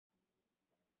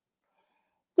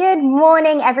Good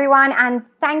morning, everyone, and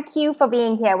thank you for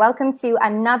being here. Welcome to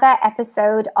another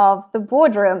episode of The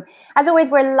Boardroom. As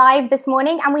always, we're live this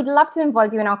morning, and we'd love to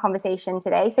involve you in our conversation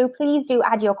today. So please do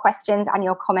add your questions and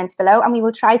your comments below, and we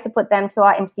will try to put them to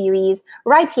our interviewees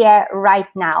right here, right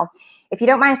now. If you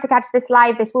don't manage to catch this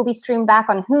live, this will be streamed back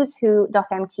on who's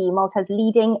who.mt, Malta's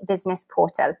leading business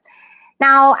portal.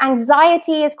 Now,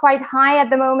 anxiety is quite high at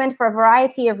the moment for a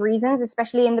variety of reasons,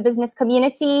 especially in the business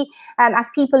community, as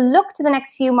people look to the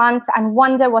next few months and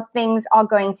wonder what things are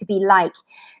going to be like.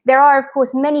 There are, of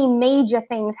course, many major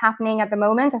things happening at the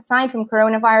moment, aside from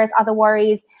coronavirus, other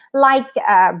worries like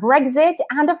Brexit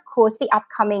and, of course, the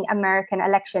upcoming American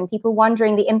election. People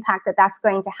wondering the impact that that's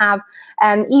going to have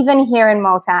even here in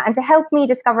Malta. And to help me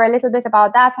discover a little bit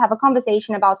about that, to have a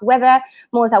conversation about whether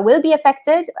Malta will be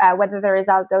affected, whether the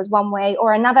result goes one way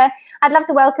or another, I'd love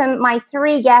to welcome my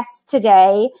three guests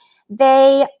today.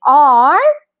 They are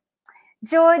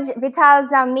George Vital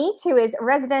Zammit, who is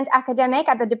resident academic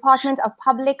at the Department of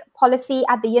Public Policy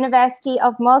at the University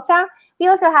of Malta. We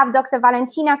also have Dr.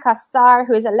 Valentina Cassar,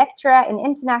 who is a lecturer in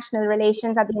international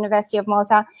relations at the University of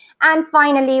Malta. And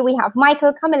finally, we have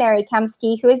Camilleri,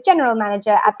 Kampsky, who is general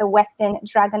manager at the Westin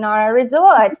Dragonara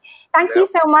Resort. Thank you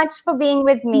so much for being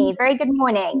with me. Very good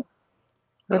morning.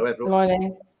 Good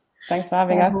morning. Thanks for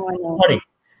having us. Good morning.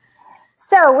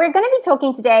 So we're going to be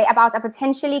talking today about a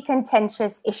potentially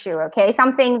contentious issue, okay?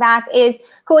 Something that is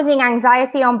causing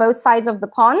anxiety on both sides of the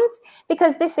pond,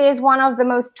 because this is one of the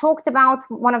most talked about,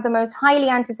 one of the most highly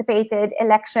anticipated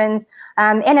elections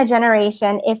in a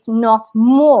generation, if not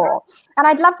more. And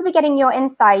I'd love to be getting your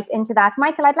insight into that.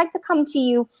 Michael, I'd like to come to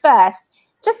you first,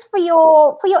 just for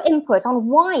your input on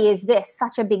why is this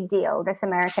such a big deal, this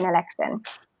American election?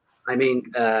 I mean,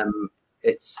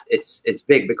 it's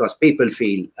big because people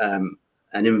feel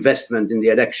an investment in the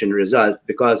election result,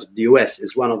 because the US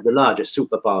is one of the largest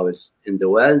superpowers in the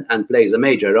world and plays a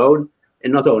major role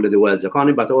in not only the world's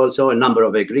economy, but also a number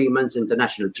of agreements,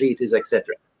 international treaties,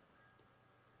 etc.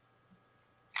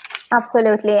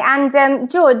 Absolutely. And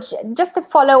George, just to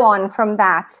follow on from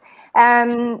that,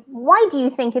 why do you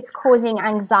think it's causing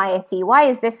anxiety? Why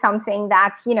is this something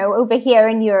that, you know, over here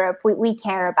in Europe, we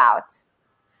care about?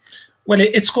 Well,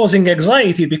 it's causing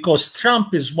anxiety because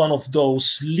Trump is one of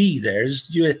those leaders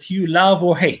that you love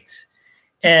or hate.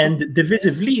 And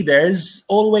divisive leaders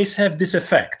always have this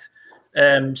effect.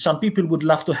 Some people would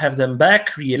love to have them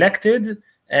back, re-elected,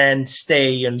 and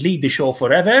stay and lead the show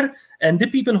forever. And the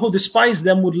people who despise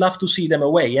them would love to see them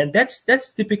away. And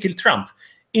that's typical Trump.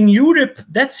 In Europe,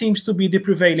 that seems to be the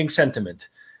prevailing sentiment,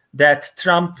 that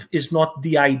Trump is not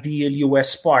the ideal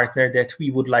US partner that we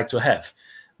would like to have.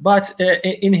 But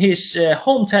in his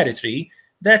home territory,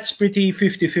 that's pretty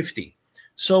 50-50.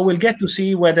 So we'll get to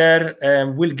see whether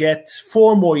we'll get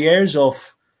 4 more years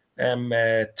of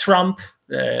Trump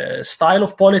style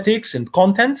of politics and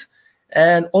content,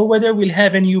 or whether we'll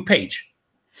have a new page.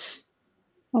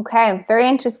 Okay, very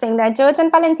interesting there, George. And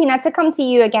Valentina, to come to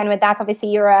you again with that,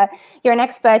 obviously you're an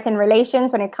expert in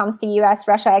relations when it comes to US,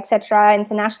 Russia, etc.,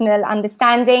 international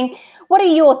understanding. What are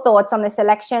your thoughts on this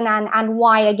election and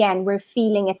why, again, we're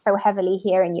feeling it so heavily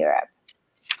here in Europe?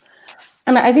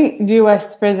 I mean, I think the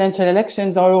US presidential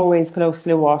elections are always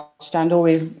closely watched and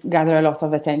always gather a lot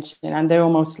of attention, and they're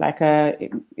almost like a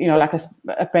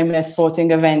premier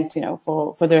sporting event,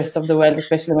 for the rest of the world,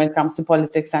 especially when it comes to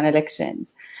politics and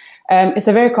elections. It's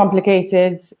a very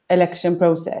complicated election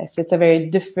process. It's a very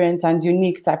different and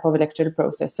unique type of electoral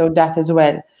process. So that as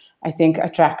well, I think,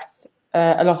 attracts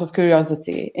a lot of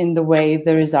curiosity in the way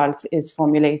the result is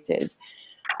formulated.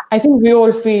 I think we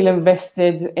all feel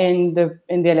invested in the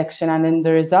election and in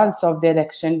the results of the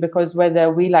election, because whether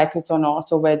we like it or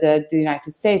not, or whether the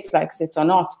United States likes it or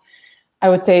not, I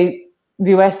would say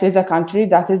the US is a country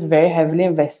that is very heavily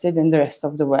invested in the rest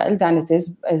of the world, and it is,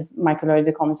 as Michael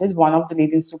already commented, one of the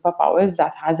leading superpowers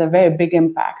that has a very big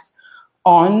impact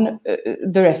on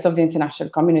the rest of the international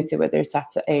community, whether it's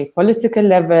at a political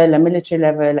level, a military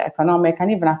level, economic, and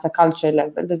even at a cultural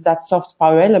level. There's that soft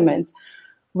power element,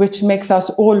 which makes us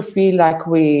all feel like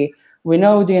we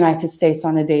know the United States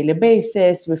on a daily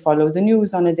basis, we follow the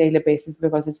news on a daily basis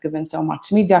because it's given so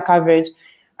much media coverage.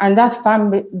 And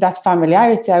that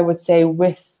familiarity, I would say,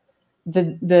 with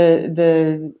the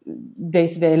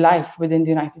day-to-day life within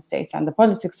the United States and the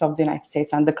politics of the United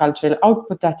States and the cultural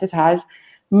output that it has,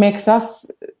 makes us,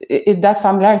 that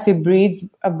familiarity breeds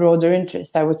a broader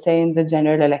interest, I would say, in the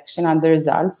general election and the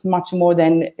results, much more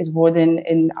than it would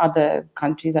in other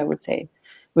countries, I would say,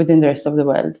 within the rest of the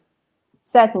world.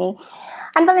 Certainly.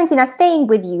 And Valentina, staying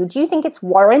with you, do you think it's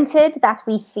warranted that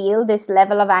we feel this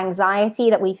level of anxiety,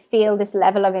 that we feel this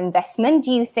level of investment?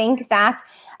 Do you think that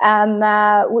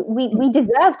we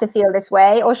deserve to feel this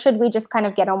way, or should we just kind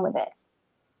of get on with it?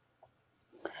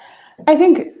 I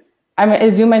think, I mean,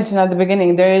 as you mentioned at the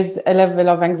beginning, there is a level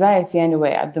of anxiety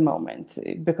anyway at the moment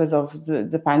because of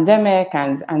the pandemic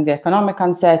and the economic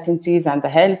uncertainties and the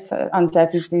health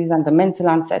uncertainties and the mental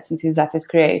uncertainties that it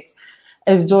creates.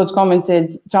 As George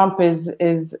commented, Trump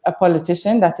is a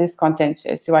politician that is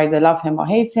contentious. You either love him or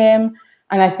hate him.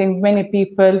 And I think many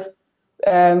people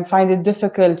find it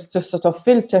difficult to sort of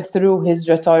filter through his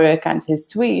rhetoric and his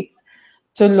tweets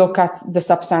to look at the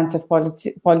substantive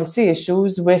policy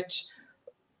issues, which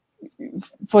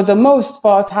for the most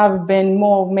part have been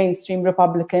more mainstream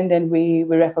Republican than we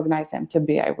recognize them to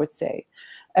be, I would say.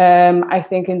 I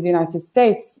think in the United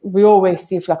States, we always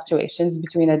see fluctuations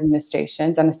between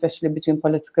administrations and especially between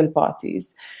political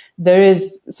parties. There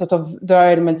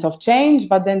are elements of change,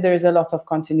 but then there is a lot of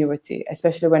continuity,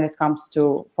 especially when it comes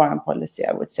to foreign policy,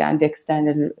 I would say, and the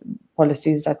external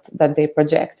policies that they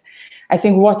project. I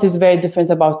think what is very different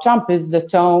about Trump is the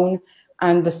tone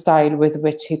and the style with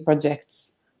which he projects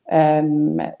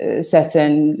certain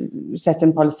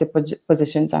policy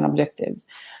positions and objectives.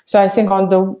 So I think on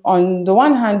the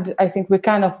one hand, I think we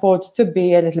can afford to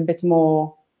be a little bit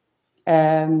more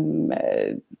a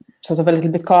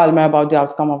little bit calmer about the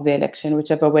outcome of the election,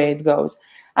 whichever way it goes.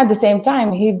 At the same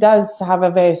time, he does have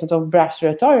a very sort of brash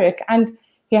rhetoric, and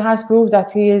he has proved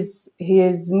that he is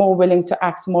more willing to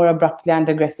act more abruptly and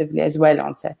aggressively as well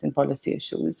on certain policy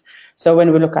issues. So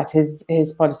when we look at his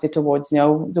policy towards,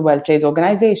 the World Trade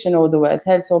Organization or the World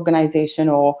Health Organization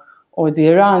or the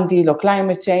Iran deal or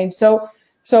climate change,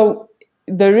 so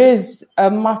there is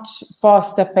a much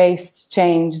faster paced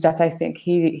change that I think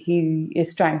he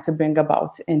is trying to bring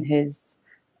about in his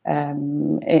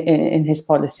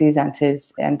policies and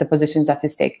the positions that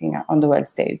he's taking on the world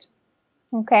stage.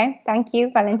 Okay, thank you,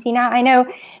 Valentina. I know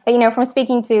that, from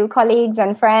speaking to colleagues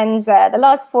and friends, the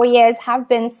last 4 years have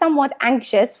been somewhat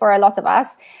anxious for a lot of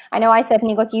us. I know I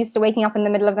certainly got used to waking up in the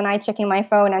middle of the night, checking my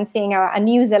phone and seeing a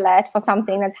news alert for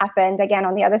something that's happened again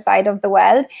on the other side of the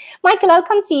world. Michael, I'll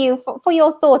come to you for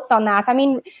your thoughts on that. I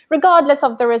mean, regardless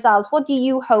of the result, what do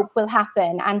you hope will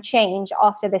happen and change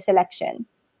after this election?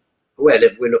 Well,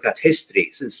 if we look at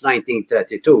history, since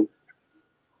 1932,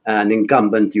 an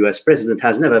incumbent US president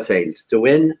has never failed to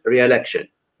win re-election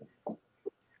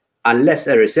unless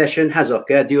a recession has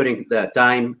occurred during their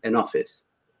time in office.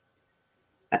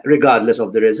 Regardless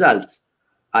of the result,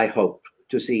 I hope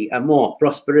to see a more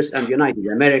prosperous and united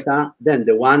America than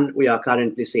the one we are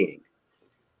currently seeing.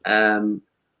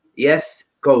 Yes,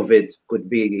 COVID could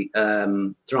be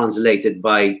translated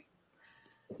by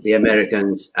the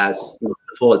Americans as not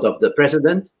the fault of the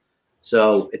president,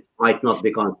 so it might not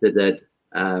be considered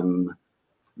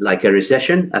like a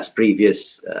recession as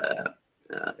previous,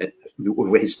 we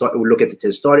look at it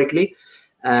historically.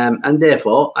 And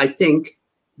therefore, I think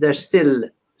there still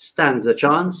stands a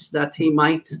chance that he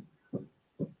might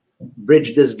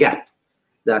bridge this gap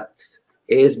that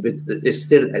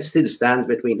still stands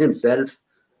between himself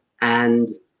and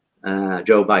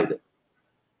Joe Biden.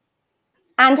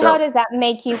 And how does that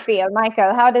make you feel,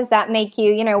 Michael? How does that make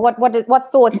you,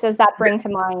 what thoughts does that bring to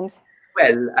mind?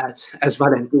 Well, as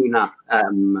Valentina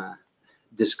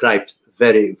described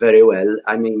very, very well,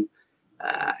 I mean,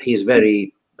 he's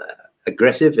very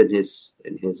aggressive in his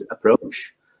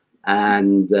approach,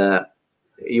 and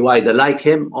you either like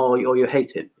him or you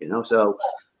hate him, So,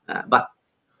 but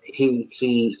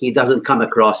he doesn't come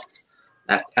across,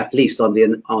 at least on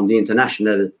the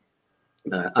international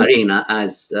arena,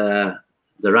 as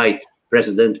the right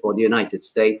president for the United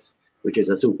States, which is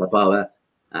a superpower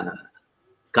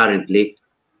currently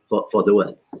for the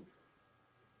world.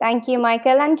 Thank you,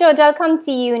 Michael. And George, I'll come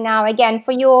to you now again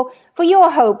for your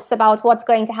hopes about what's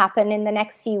going to happen in the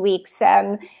next few weeks.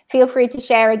 Feel free to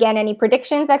share again any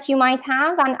predictions that you might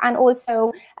have, and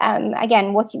also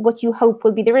again what you hope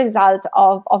will be the result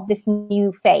of this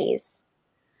new phase.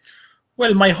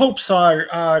 Well, my hopes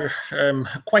are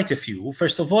quite a few.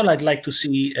 First of all, I'd like to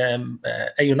see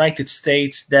a United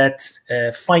States that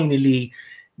finally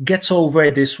gets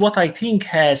over this, what I think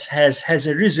has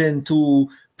arisen to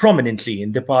prominently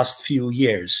in the past few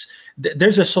years.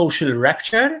 There's a social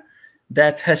rapture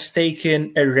that has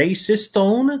taken a racist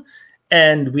tone,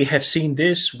 and we have seen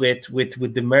this with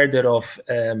the murder of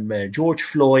George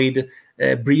Floyd,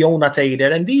 Breonna Taylor,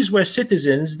 and these were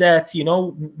citizens that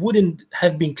wouldn't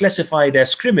have been classified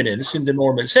as criminals in the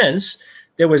normal sense.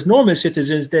 There was normal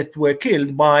citizens that were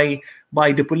killed by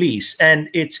the police, and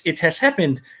it has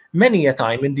happened many a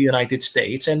time in the United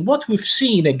States. And what we've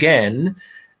seen again,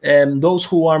 those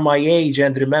who are my age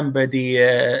and remember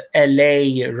the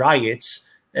LA riots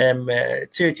 30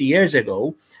 years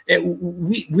ago,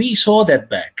 we saw that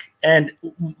back. And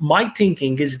my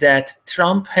thinking is that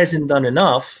Trump hasn't done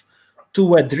enough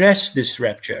to address this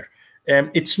rupture.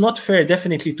 It's not fair,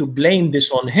 definitely, to blame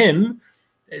this on him.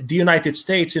 The United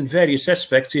States, in various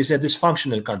aspects, is a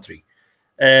dysfunctional country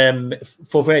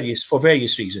for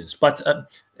various reasons. But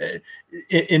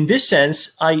in this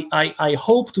sense, I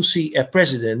hope to see a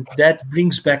president that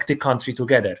brings back the country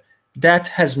together. That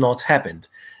has not happened.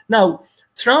 Now,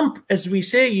 Trump, as we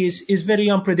say, is very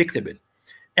unpredictable.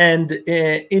 And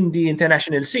in the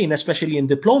international scene, especially in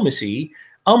diplomacy,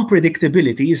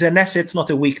 unpredictability is an asset, not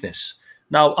a weakness.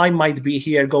 Now, I might be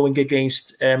here going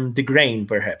against the grain,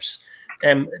 perhaps.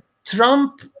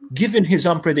 Trump, given his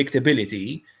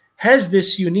unpredictability, has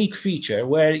this unique feature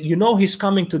where you know he's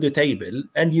coming to the table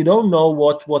and you don't know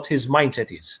what his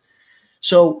mindset is.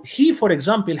 So he, for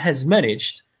example, has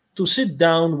managed to sit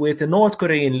down with a North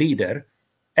Korean leader,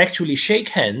 actually shake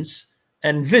hands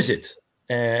and visit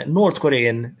North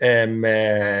Korean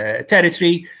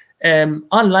territory,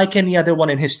 unlike any other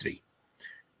one in history.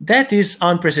 That is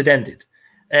unprecedented.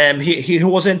 He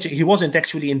wasn't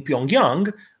actually in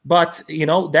Pyongyang, but you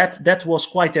know that was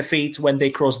quite a feat when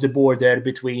they crossed the border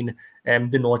between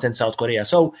the North and South Korea.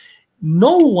 So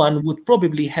no one would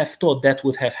probably have thought that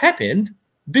would have happened,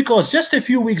 because just a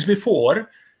few weeks before,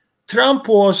 Trump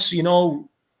was, you know,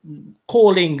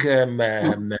 calling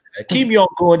Kim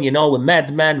Jong-un, a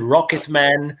madman, rocket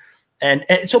man, and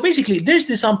so basically there's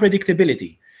this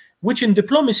unpredictability, which in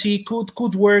diplomacy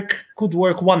could work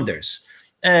wonders.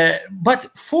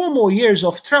 But 4 more years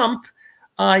of Trump,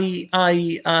 my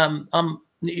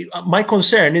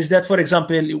concern is that, for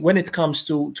example, when it comes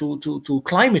to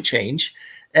climate change,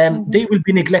 they will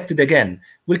be neglected again.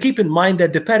 We'll keep in mind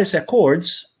that the Paris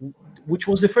Accords, which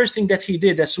was the first thing that he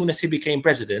did as soon as he became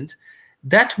president,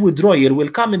 that withdrawal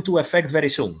will come into effect very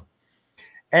soon.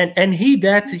 And he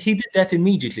did that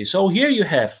immediately. So here you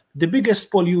have the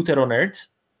biggest polluter on earth,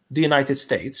 the United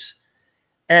States,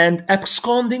 and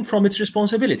absconding from its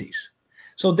responsibilities.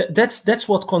 So that's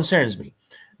what concerns me.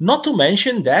 Not to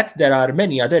mention that there are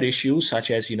many other issues, such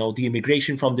as the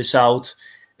immigration from the South,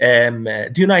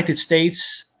 the United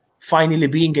States finally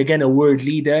being again a world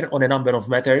leader on a number of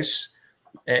matters,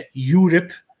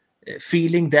 Europe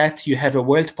feeling that you have a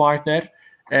world partner.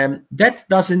 That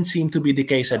doesn't seem to be the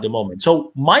case at the moment.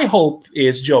 So my hope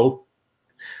is, Joe,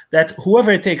 that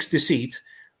whoever takes the seat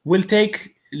will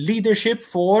take leadership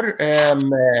for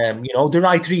the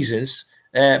right reasons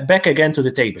back again to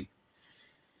the table.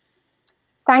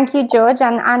 Thank you, George.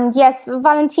 And yes,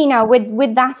 Valentina,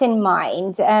 with that in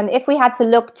mind, if we had to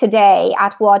look today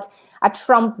at what a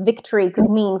Trump victory could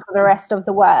mean for the rest of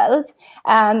the world,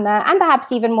 and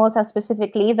perhaps even Malta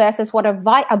specifically, versus what a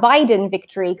Biden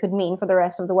victory could mean for the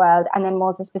rest of the world, and then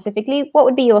Malta specifically, what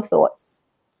would be your thoughts?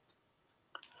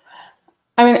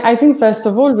 I mean, I think first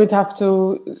of all, we'd have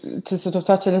to sort of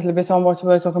touch a little bit on what we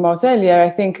were talking about earlier. I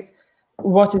think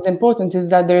what is important is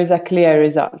that there is a clear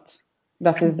result.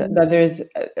 That is, that there is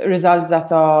results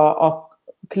that are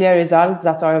clear results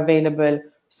that are available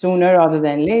sooner rather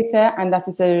than later, and that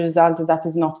is a result that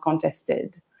is not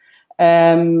contested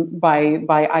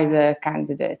by either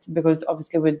candidate. Because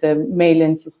obviously, with the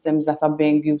mail-in systems that are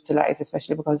being utilized,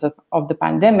 especially because of the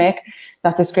pandemic,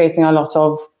 that is creating a lot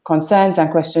of concerns and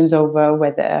questions over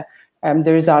whether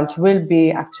the result will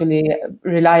be actually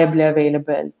reliably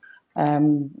available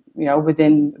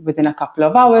within a couple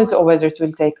of hours, or whether it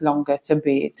will take longer to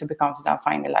be counted and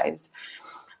finalized.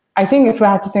 I think if we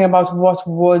had to think about what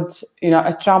would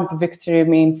a Trump victory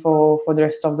mean for the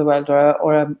rest of the world,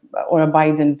 or a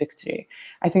Biden victory,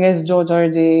 I think, as George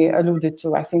already alluded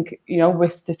to, I think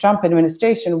with the Trump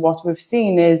administration, what we've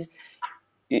seen is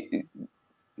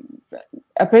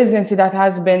a presidency that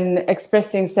has been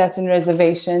expressing certain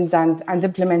reservations and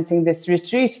implementing this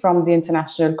retreat from the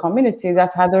international community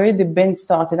that had already been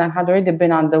started and had already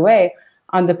been underway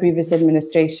under previous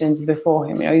administrations before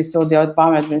him. You saw the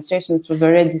Obama administration, which was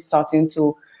already starting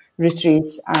to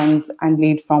retreat and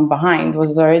lead from behind,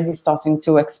 was already starting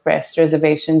to express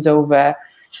reservations over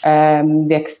the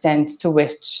extent to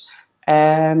which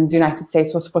the United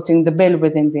States was footing the bill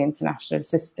within the international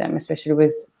system, especially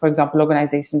with, for example,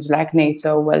 organizations like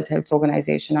NATO, World Health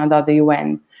Organization, and other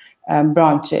UN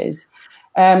branches.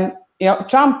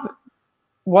 Trump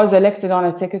was elected on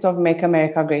a ticket of Make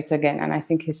America Great Again, and I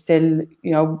think he's still,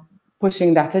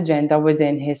 pushing that agenda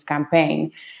within his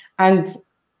campaign. And,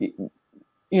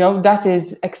 that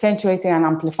is accentuating and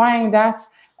amplifying that,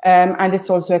 and it's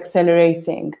also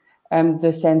accelerating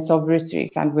the sense of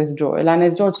retreat and withdrawal. And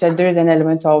as George said, there is an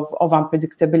element of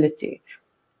unpredictability.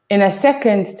 In a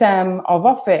second term of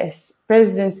office,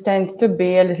 presidents tend to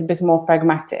be a little bit more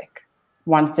pragmatic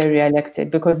once they're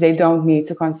re-elected, because they don't need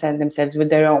to concern themselves with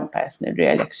their own personal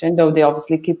re-election, though they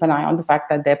obviously keep an eye on the fact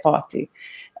that their party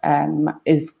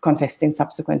is contesting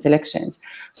subsequent elections.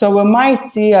 So we might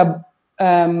see a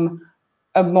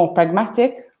more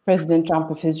pragmatic President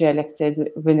Trump if he's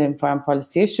re-elected within foreign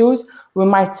policy issues. We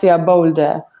might see a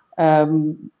bolder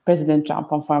President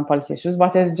Trump on foreign policy issues.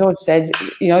 But as George said,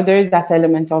 there is that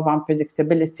element of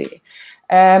unpredictability.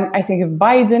 I think if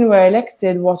Biden were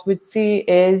elected, what we'd see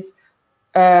is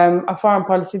a foreign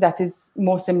policy that is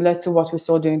more similar to what we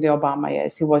saw during the Obama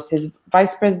years. He was his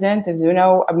vice president. As you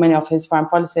know, many of his foreign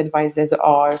policy advisors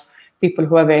are people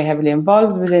who are very heavily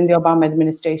involved within the Obama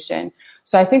administration.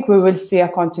 So I think we will see a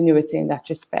continuity in that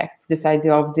respect, this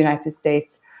idea of the United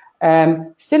States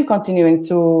still continuing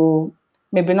to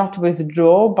maybe not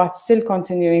withdraw, but still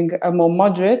continuing a more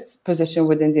moderate position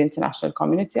within the international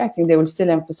community. I think they will still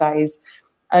emphasize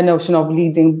a notion of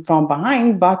leading from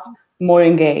behind, but more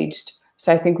engaged.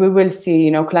 So I think we will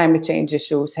see, climate change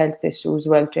issues, health issues,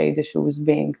 world trade issues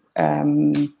being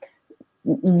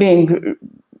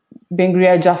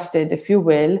readjusted, if you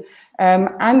will.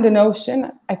 And the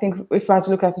notion, I think, if we have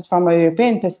to look at it from a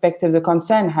European perspective, the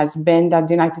concern has been that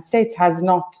the United States has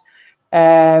not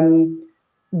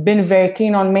been very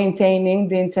keen on maintaining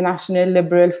the international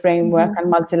liberal framework and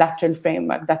multilateral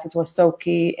framework that it was so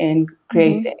key in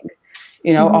creating,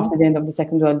 after the end of the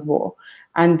Second World War.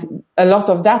 And a lot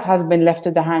of that has been left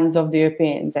to the hands of the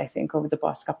Europeans, I think, over the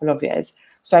past couple of years.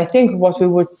 So I think what we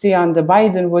would see under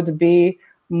Biden would be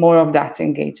more of that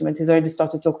engagement. He's already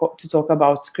started to talk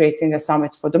about creating a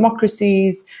summit for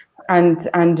democracies and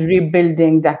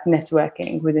rebuilding that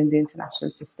networking within the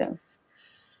international system.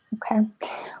 Okay.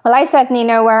 Well, I certainly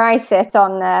know where I sit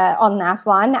on that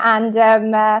one. And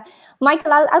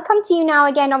Michael, I'll come to you now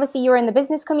again. Obviously, you're in the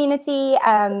business community,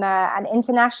 an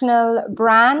international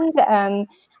brand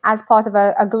as part of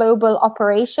a global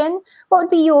operation. What would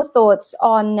be your thoughts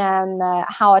on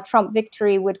how a Trump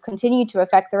victory would continue to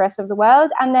affect the rest of the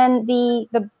world, and then the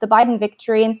Biden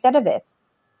victory instead of it?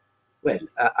 Well,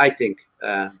 I think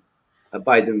a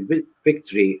Biden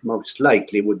victory most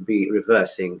likely would be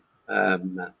reversing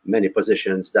many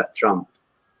positions that Trump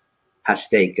has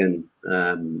taken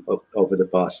over the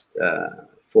past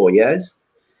 4 years,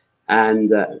 and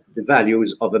the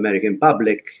values of American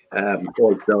public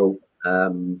also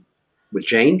will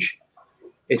change.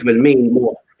 It will mean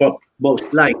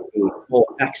most likely more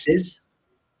taxes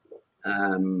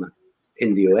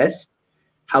in the US.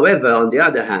 However, on the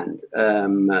other hand,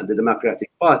 the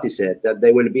Democratic Party said that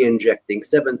they will be injecting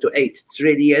 7 to 8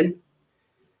 trillion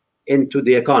into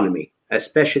the economy,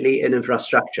 especially in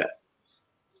infrastructure.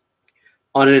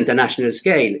 On an international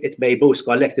scale, it may boost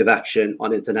collective action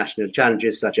on international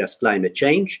challenges such as climate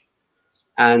change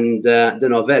and the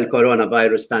novel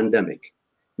coronavirus pandemic.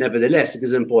 Nevertheless, it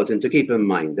is important to keep in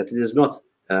mind that it is not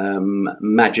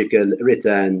magical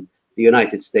return the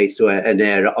United States to an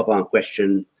era of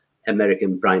unquestioned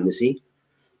American primacy.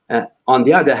 On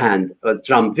the other hand,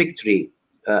 Trump victory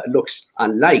looks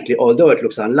unlikely. Although it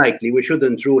looks unlikely, we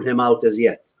shouldn't rule him out as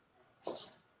yet.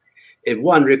 If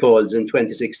one recalls in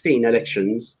 2016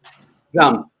 elections,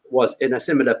 Trump was in a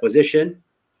similar position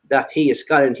that he is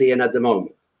currently in at the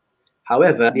moment.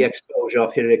 However, the exposure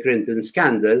of Hillary Clinton's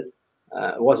scandal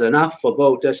was enough for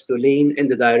voters to lean in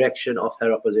the direction of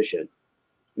her opposition.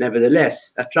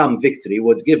 Nevertheless, a Trump victory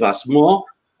would give us more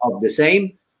of the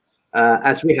same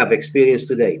as we have experienced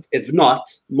to date, if not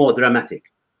more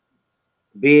dramatic,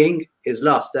 being his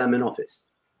last term in office.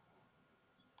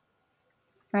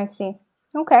 I see.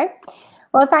 Okay.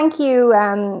 Well, thank you,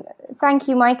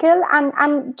 Michael.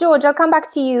 And George, I'll come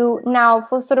back to you now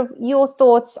for sort of your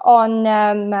thoughts on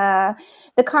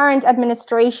the current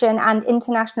administration and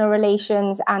international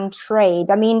relations and trade.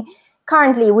 I mean,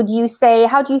 currently, would you say,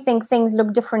 how do you think things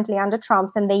look differently under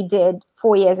Trump than they did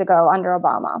 4 years ago under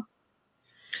Obama?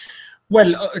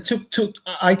 Well,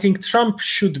 I think Trump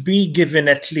should be given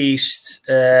at least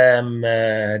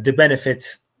the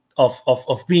benefit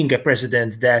of being a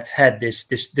president that had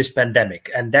this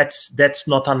pandemic, and that's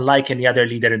not unlike any other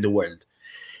leader in the world.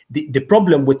 The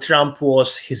problem with Trump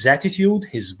was his attitude,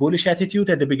 his bullish attitude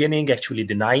at the beginning, actually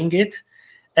denying it,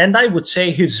 and I would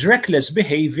say his reckless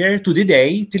behavior to the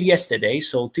day till yesterday.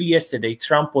 So till yesterday,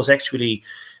 Trump was actually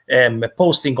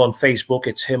posting on Facebook,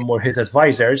 it's him or his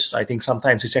advisors. I think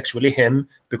sometimes it's actually him,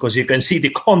 because you can see the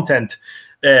content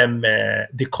and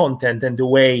the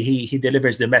way he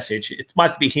delivers the message. It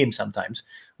must be him sometimes,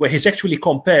 where he's actually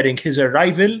comparing his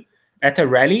arrival at a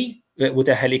rally with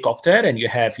a helicopter, and you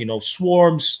have, you know,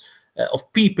 swarms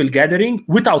of people gathering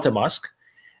without a mask,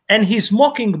 and he's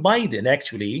mocking Biden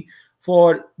actually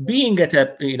for being at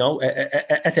a, you know,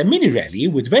 at a mini rally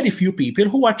with very few people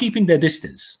who are keeping their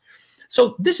distance.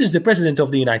 So this is the president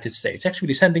of the United States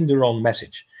actually sending the wrong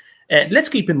message. Let's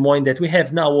keep in mind that we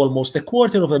have now almost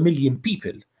 250,000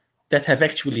 people that have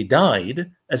actually died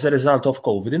as a result of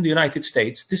COVID in the United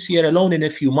States this year alone in a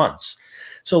few months.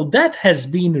 So that has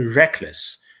been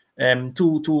reckless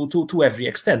to every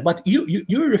extent. But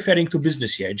you're referring to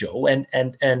business here, Joe,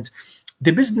 and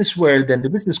the business world and the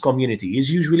business community is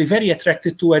usually very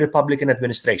attracted to a Republican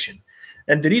administration.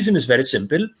 And the reason is very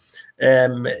simple.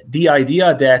 The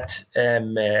idea that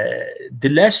the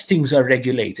less things are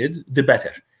regulated, the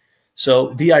better.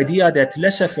 So the idea that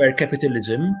laissez-faire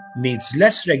capitalism needs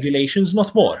less regulations,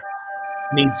 not more,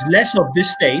 needs less of the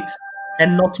state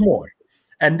and not more.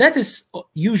 And that is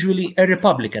usually a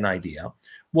Republican idea.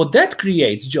 What that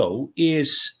creates, Joe,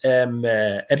 is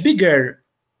a bigger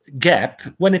gap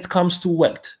when it comes to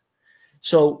wealth.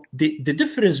 So the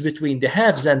difference between the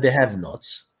haves and the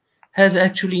have-nots has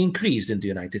actually increased in the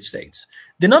United States.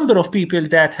 The number of people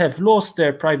that have lost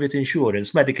their private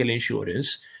insurance, medical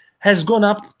insurance, has gone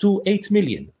up to 8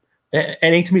 million,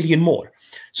 and 8 million more.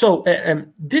 So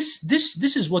this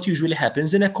is what usually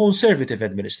happens in a conservative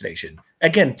administration.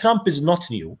 Again, Trump is not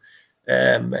new.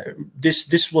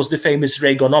 This was the famous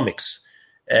Reaganomics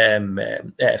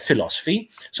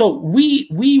philosophy. So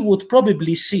we would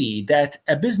probably see that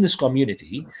a business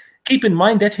community, keep in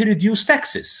mind that he reduced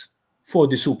taxes for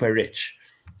the super rich.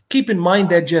 Keep in mind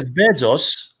that Jeff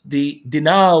Bezos, the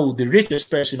now the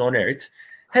richest person on earth,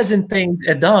 hasn't paid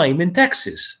a dime in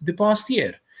taxes the past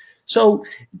year. So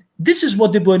this is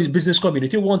what the business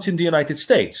community wants in the United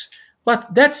States. But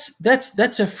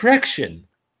that's a fraction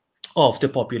of the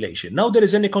population. Now there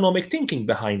is an economic thinking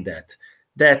behind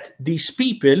that these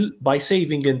people, by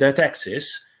saving in their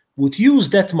taxes, would use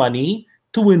that money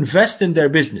to invest in their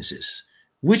businesses,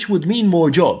 which would mean more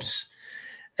jobs.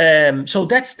 So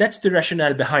that's the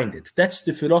rationale behind it. That's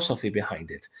the philosophy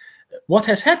behind it. What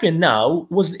has happened now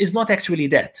is not actually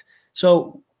that.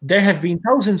 So there have been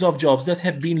thousands of jobs that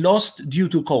have been lost due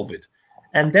to COVID,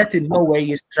 and that in no way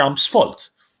is Trump's fault.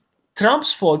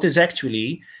 Trump's fault is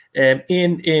actually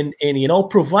in you know,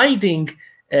 providing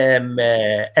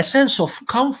a sense of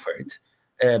comfort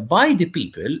by the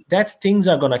people that things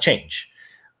are going to change.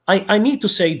 I need to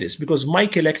say this because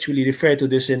Michael actually referred to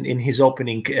this in his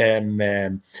opening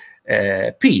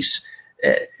piece.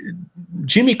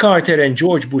 Jimmy Carter and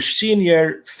George Bush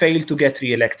Sr. failed to get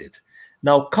re-elected.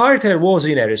 Now, Carter was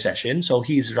in a recession, so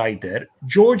he's right there.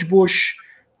 George Bush,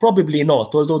 probably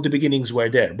not, although the beginnings were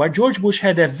there. But George Bush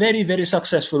had a very, very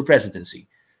successful presidency,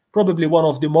 probably one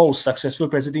of the most successful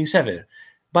presidents ever.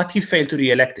 But he failed to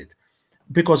re-elect it.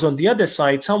 Because on the other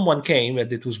side, someone came,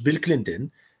 and it was Bill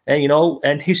Clinton, and, you know,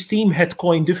 and his team had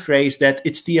coined the phrase that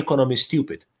it's the economy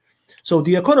stupid. So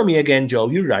the economy, again, Joe,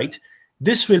 you're right.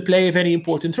 This will play a very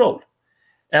important role.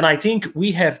 And I think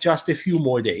we have just a few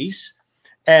more days,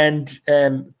 and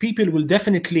people will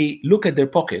definitely look at their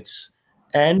pockets,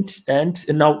 and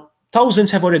now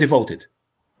thousands have already voted.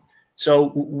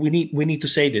 So we need to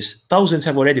say this. Thousands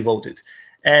have already voted.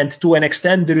 And to an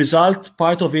extent, the result,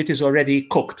 part of it is already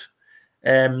cooked.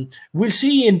 We'll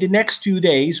see in the next 2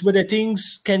 days whether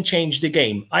things can change the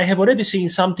game. I have already seen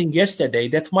something yesterday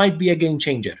that might be a game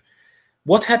changer.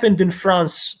 What happened in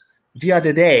France the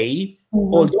other day,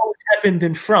 although it happened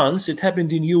in France, it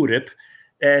happened in Europe,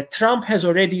 Trump has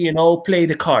already, you know,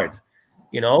 played a card,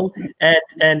 you know,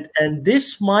 and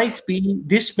this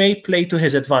may play to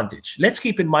his advantage. Let's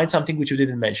keep in mind something which you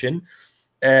didn't mention.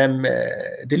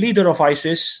 The leader of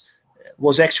ISIS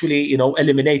was actually, you know,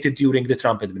 eliminated during the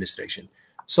Trump administration.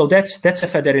 So that's a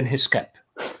feather in his cap,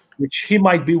 which he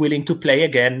might be willing to play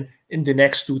again in the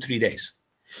next 2-3 days.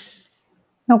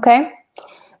 Okay.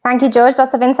 Thank you, George.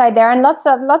 Lots of insight there, and lots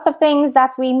of things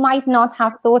that we might not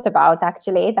have thought about.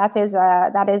 Actually, that is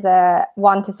a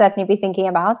one to certainly be thinking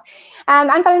about.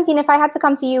 And Valentina, if I had to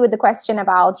come to you with the question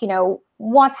about, you know,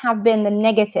 what have been the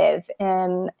negative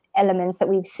elements that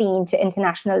we've seen to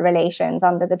international relations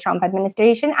under the Trump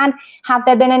administration, and have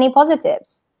there been any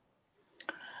positives?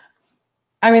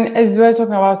 I mean, as we were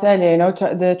talking about earlier, you know,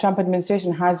 the Trump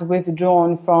administration has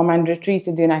withdrawn from and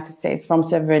retreated the United States from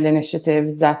several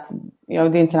initiatives that, you know,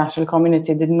 the international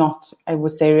community did not, I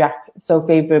would say, react so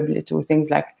favorably to,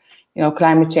 things like, you know,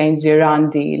 climate change, the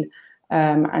Iran deal,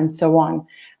 and so on.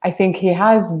 I think he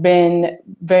has been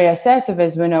very assertive,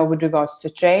 as we know, with regards to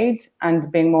trade,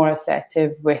 and being more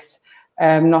assertive with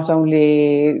not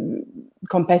only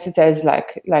competitors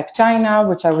like China,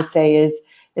 which I would say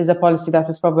is a policy that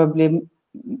was probably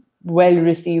well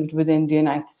received within the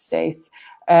United States,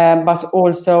 but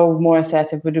also more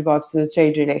assertive with regards to the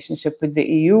trade relationship with the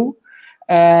EU,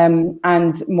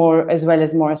 and more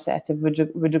assertive with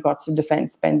regards to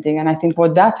defense spending. And I think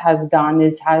what that has done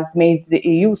is has made the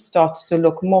EU start to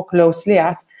look more closely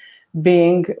at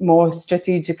being more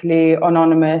strategically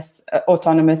autonomous,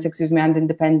 and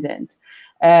independent.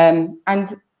 And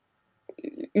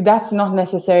that's not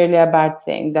necessarily a bad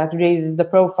thing. That raises the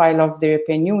profile of the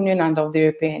European Union and of the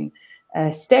European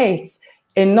states,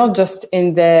 in not just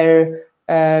in their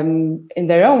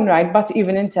own right, but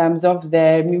even in terms of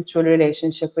their mutual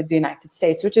relationship with the United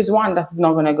States, which is one that is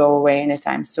not going to go away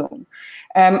anytime soon.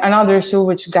 Another issue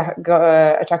which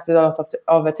attracted a lot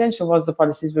of attention was the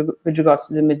policies with regards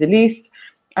to the Middle East.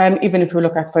 Even if we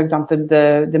look at, for example,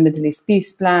 the Middle East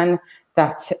Peace Plan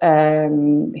that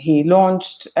he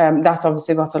launched, that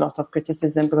obviously got a lot of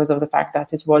criticism because of the fact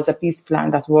that it was a peace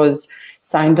plan that was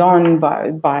signed on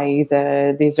by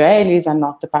the Israelis and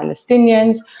not the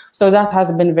Palestinians. So that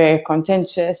has been very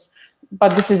contentious.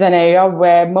 But this is an area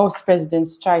where most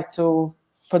presidents try to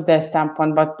put their stamp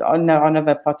on, but are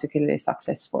never particularly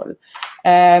successful.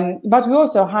 But we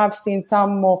also have seen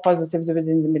some more positives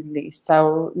within the Middle East.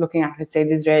 So looking at, let's say,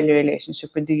 the Israeli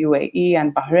relationship with the UAE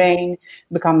and Bahrain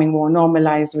becoming more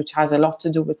normalized, which has a lot to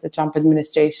do with the Trump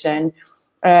administration.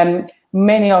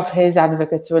 Many of his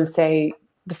advocates will say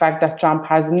the fact that Trump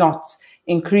has not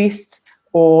increased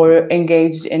or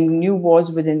engaged in new wars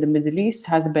within the Middle East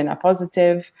has been a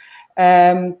positive.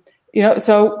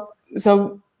 So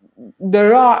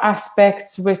there are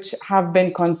aspects which have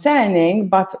been concerning,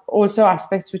 but also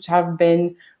aspects which have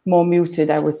been more muted,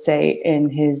 I would say,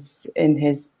 in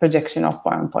his projection of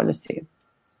foreign policy.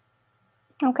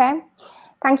 Okay.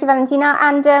 Thank you, Valentina.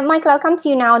 And Michael, I'll come to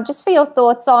you now just for your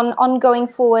thoughts on going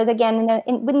forward again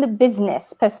in the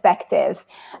business perspective.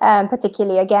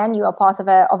 Particularly, again, you are part of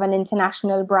an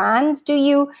international brand. Do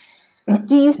you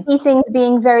see things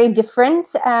being very different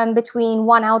between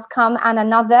one outcome and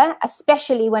another,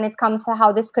 especially when it comes to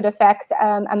how this could affect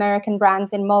American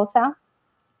brands in Malta?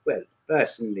 Well,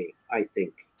 personally, I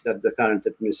think that the current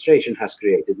administration has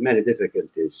created many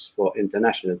difficulties for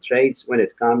international trades when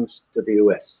it comes to the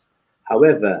US.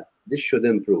 However, this should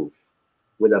improve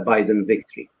with a Biden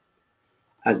victory,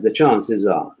 as the chances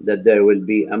are that there will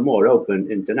be a more open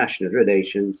international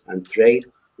relations and trade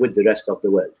with the rest of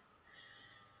the world.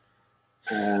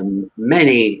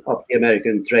 Many of the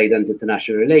American trade and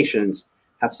international relations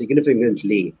have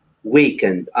significantly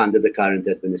weakened under the current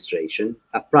administration.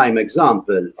 A prime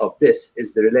example of this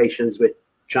is the relations with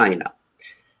China,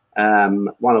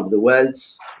 one of the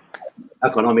world's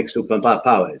economic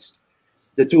superpowers.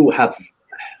 The two have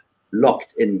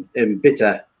locked in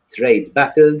bitter trade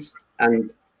battles,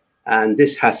 and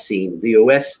this has seen the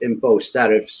US impose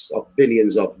tariffs of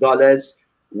billions of dollars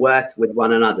worth with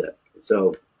one another.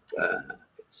 So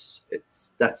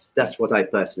that's what I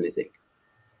personally think.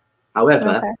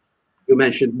 However, okay. You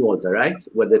mentioned Malta, right?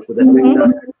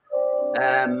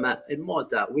 In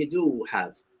Malta, we do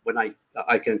have, when I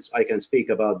can speak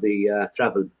about the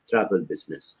travel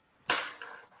business.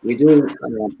 We do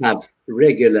have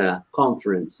regular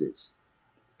conferences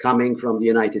coming from the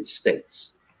United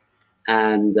States,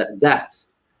 and that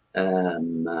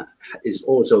is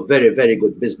also very, very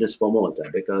good business for Malta,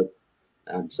 because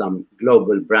some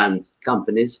global brand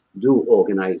companies do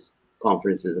organize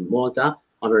conferences in Malta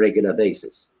on a regular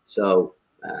basis. So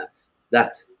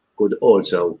that could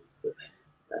also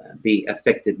be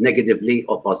affected negatively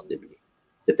or positively,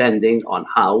 depending on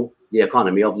how the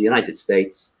economy of the United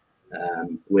States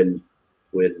will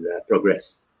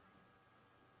progress.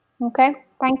 Okay,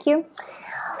 thank you.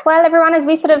 Well, everyone, as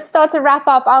we sort of start to wrap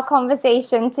up our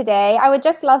conversation today, I would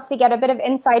just love to get a bit of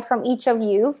insight from each of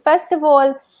you. First of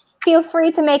all, feel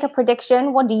free to make a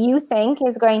prediction. What do you think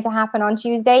is going to happen on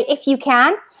Tuesday, if you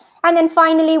can? And then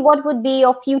finally, what would be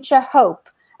your future hope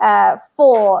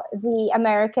for the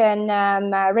American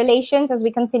relations as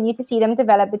we continue to see them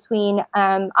develop between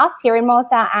us here in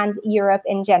Malta and Europe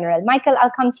in general? Michael,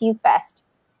 I'll come to you first.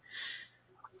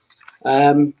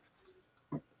 The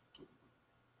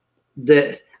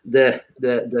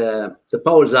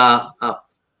polls are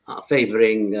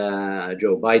favoring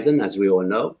Joe Biden, as we all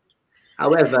know.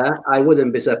 However, I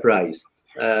wouldn't be surprised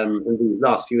in the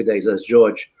last few days, as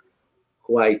George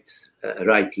quite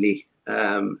rightly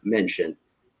mentioned,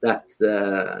 that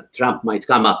Trump might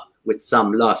come up with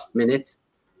some last-minute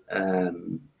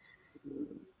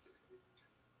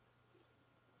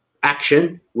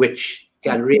action, which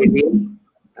can really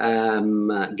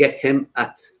get him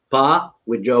at par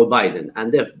with Joe Biden.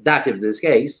 And if this is the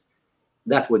case,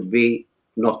 that would be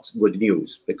not good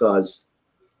news, because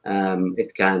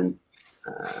it can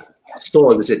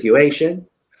stall the situation.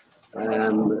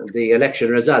 The election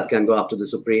result can go up to the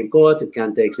Supreme Court. It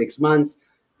can take 6 months,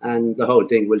 and the whole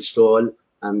thing will stall.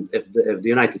 And if the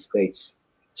United States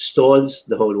stalls,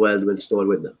 the whole world will stall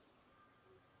with them.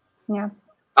 Yeah,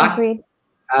 but, agreed.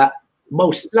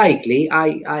 Most likely,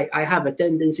 I have a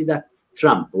tendency that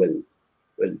Trump will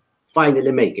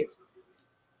finally make it.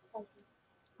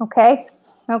 Okay.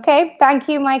 Okay. Thank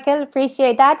you, Michael.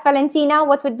 Appreciate that. Valentina,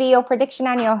 what would be your prediction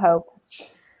and your hope?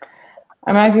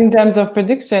 I think in terms of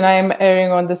prediction, I'm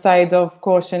erring on the side of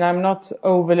caution. I'm not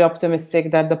overly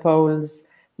optimistic that the polls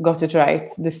got it right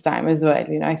this time as well.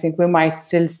 I think we might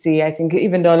still see, I think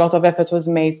even though a lot of effort was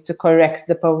made to correct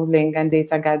the polling and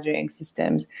data gathering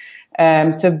systems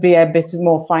to be a bit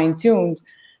more fine-tuned,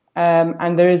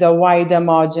 and there is a wider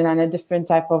margin and a different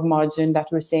type of margin that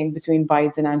we're seeing between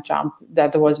Biden and Trump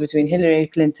that there was between Hillary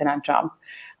Clinton and Trump.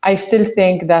 I still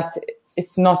think that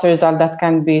it's not a result that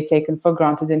can be taken for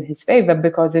granted in his favor,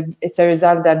 because it's a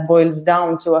result that boils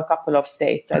down to a couple of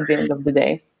states at the end of the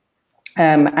day.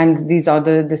 And these are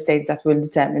the states that will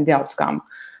determine the outcome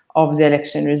of the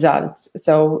election results.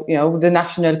 So, the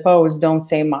national polls don't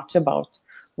say much about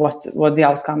what the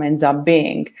outcome ends up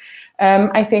being.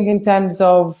 I think in terms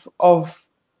of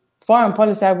foreign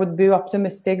policy, I would be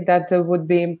optimistic that there would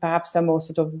be perhaps a more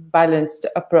sort of balanced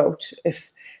approach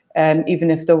even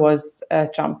if there was a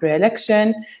Trump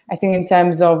re-election. I think in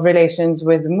terms of relations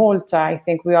with Malta, I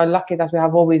think we are lucky that we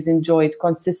have always enjoyed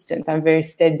consistent and very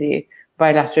steady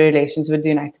bilateral relations with the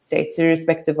United States,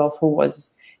 irrespective of who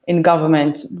was in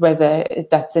government, whether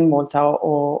that's in Malta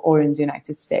or in the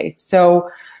United States. So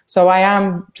I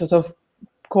am sort of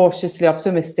cautiously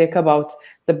optimistic about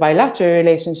the bilateral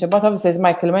relationship. But obviously, as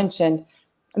Michael mentioned,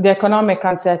 the economic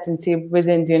uncertainty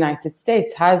within the United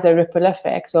States has a ripple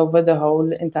effect over the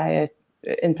whole entire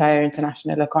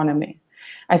international economy.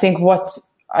 I think what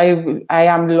I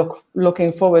am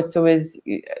looking forward to is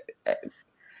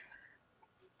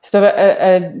sort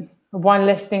of one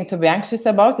less thing to be anxious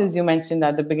about, as you mentioned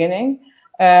at the beginning,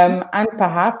 and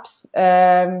perhaps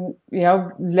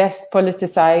less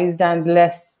politicized and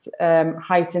less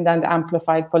heightened and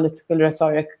amplified political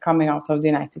rhetoric coming out of the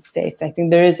United States. I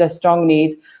think there is a strong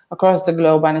need across the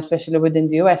globe, and especially within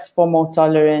the US, for more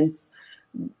tolerance,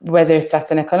 whether it's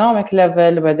at an economic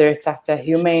level, whether it's at a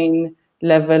humane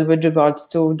level with regards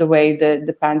to the way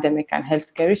the pandemic and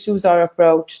healthcare issues are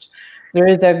approached. There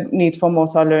is a need for more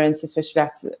tolerance, especially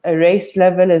at a race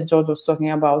level, as George was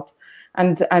talking about,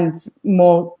 and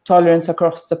more tolerance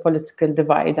across the political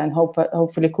divide. And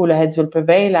hopefully cooler heads will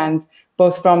prevail, and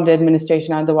both from the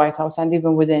administration and the White House and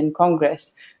even within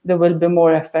Congress, there will be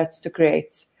more efforts to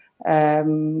create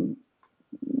more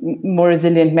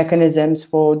resilient mechanisms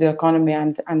for the economy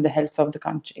and the health of the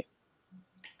country.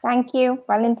 Thank you,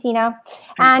 Valentina.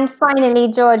 And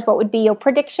finally, George, what would be your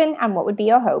prediction and what would be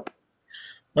your hope?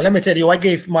 Well, let me tell you, I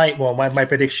gave my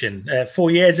prediction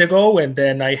 4 years ago, and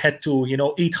then I had to,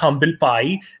 eat humble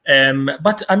pie.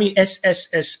 But I mean,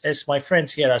 as my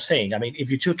friends here are saying, I mean, if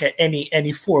you look at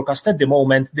any forecast at the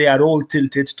moment, they are all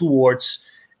tilted towards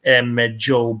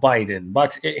Joe Biden.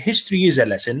 But history is a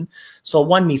lesson, so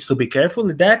one needs to be careful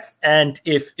with that. And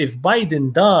if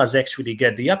Biden does actually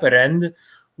get the upper end,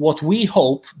 what we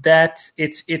hope that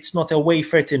it's not a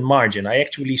wafer-thin margin. I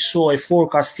actually saw a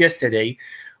forecast yesterday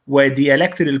where the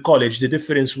Electoral College, the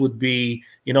difference would be,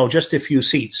 just a few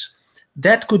seats.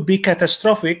 That could be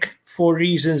catastrophic for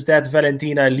reasons that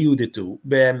Valentina alluded to.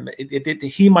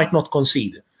 He might not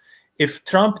concede. If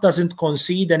Trump doesn't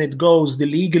concede and it goes the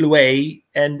legal way,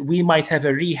 and we might have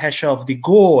a rehash of the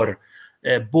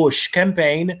Gore-Bush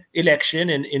campaign election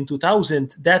in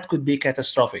 2000, that could be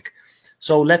catastrophic.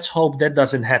 So let's hope that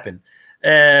doesn't happen.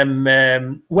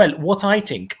 Well, what I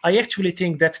actually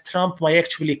think that Trump might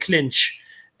actually clinch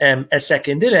a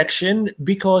second election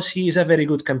because he is a very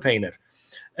good campaigner.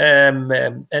 And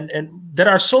there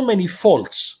are so many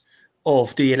faults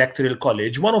of the Electoral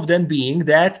College, one of them being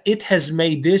that it has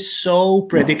made this so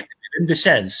predictable in the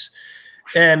sense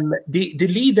the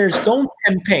leaders don't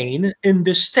campaign in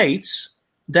the states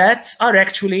that are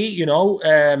actually,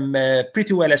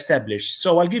 pretty well established.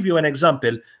 So I'll give you an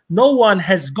example. No one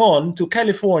has gone to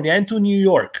California and to New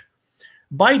York.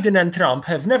 Biden and Trump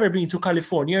have never been to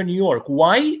California or New York.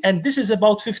 Why? And this is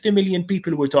about 50 million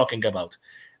people we're talking about.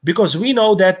 Because we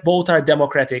know that both are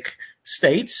democratic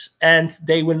states and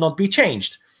they will not be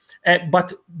changed.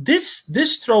 But this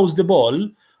throws the ball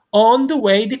on the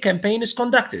way the campaign is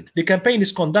conducted. The campaign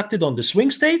is conducted on the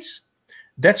swing states.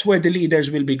 That's where the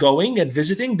leaders will be going and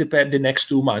visiting the next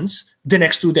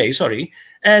 2 days, sorry.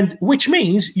 And which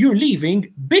means you're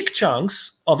leaving big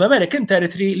chunks of American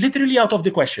territory literally out of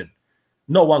the question.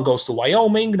 No one goes to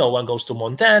Wyoming, no one goes to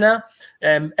Montana,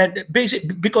 and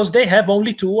basically because they have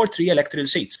only 2 or 3 electoral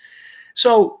seats.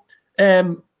 So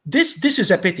this is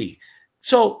a pity.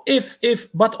 So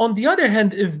but on the other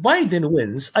hand, if Biden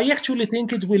wins, I actually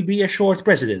think it will be a short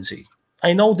presidency.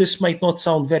 I know this might not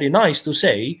sound very nice to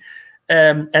say,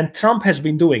 and Trump has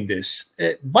been doing this.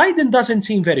 Biden doesn't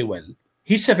seem very well.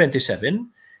 He's 77.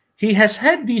 He has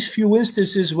had these few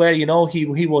instances where, you know,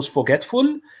 he was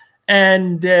forgetful,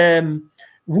 and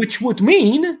which would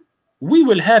mean we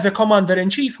will have a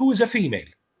commander-in-chief who is a female.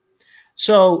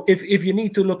 So if you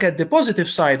need to look at the positive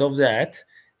side of that,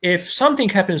 if something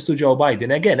happens to Joe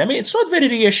Biden, again, I mean, it's not very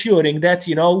reassuring that,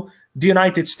 you know, the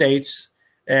United States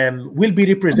will be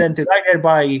represented either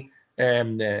by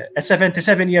a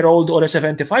 77-year-old or a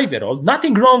 75-year-old.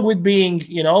 Nothing wrong with being,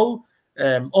 you know,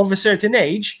 of a certain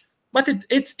age, but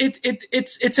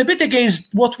it's a bit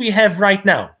against what we have right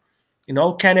now. You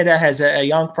know, Canada has a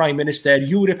young prime minister.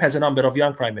 Europe has a number of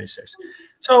young prime ministers.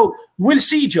 So we'll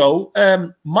see, Joe.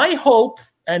 My hope,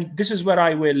 and this is where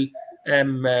I will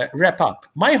wrap up.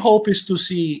 My hope is to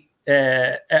see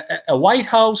a White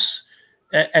House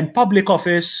and public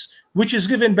office which is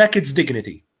given back its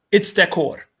dignity, its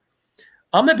decor.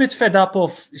 I'm a bit fed up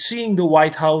of seeing the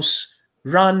White House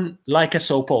run like a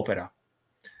soap opera.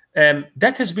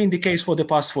 That has been the case for the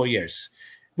past 4 years.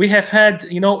 We have had,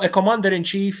 you know, a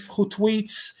commander-in-chief who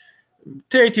tweets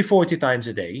 30, 40 times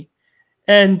a day.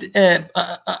 And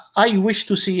I wish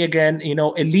to see again, you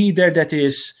know, a leader that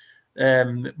is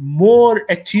more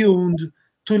attuned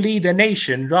to lead a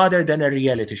nation rather than a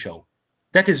reality show.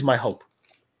 That is my hope.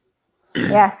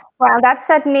 Yes, well, that's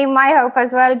certainly my hope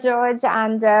as well, George.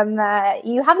 And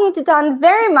you haven't done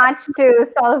very much to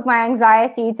solve my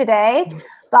anxiety today.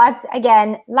 But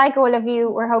again, like all of you,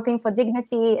 we're hoping for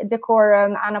dignity,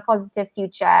 decorum, and a positive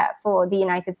future for the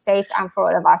United States and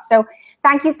for all of us. So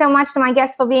thank you so much to my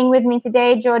guests for being with me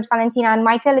today, George, Valentina, and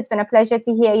Michael. It's been a pleasure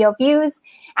to hear your views.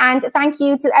 And thank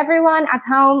you to everyone at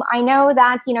home. I know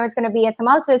that, you know, it's going to be a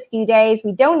tumultuous few days.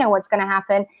 We don't know what's going to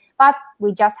happen, but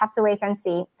we just have to wait and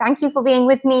see. Thank you for being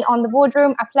with me on The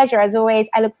Boardroom. A pleasure as always.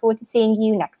 I look forward to seeing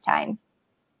you next time.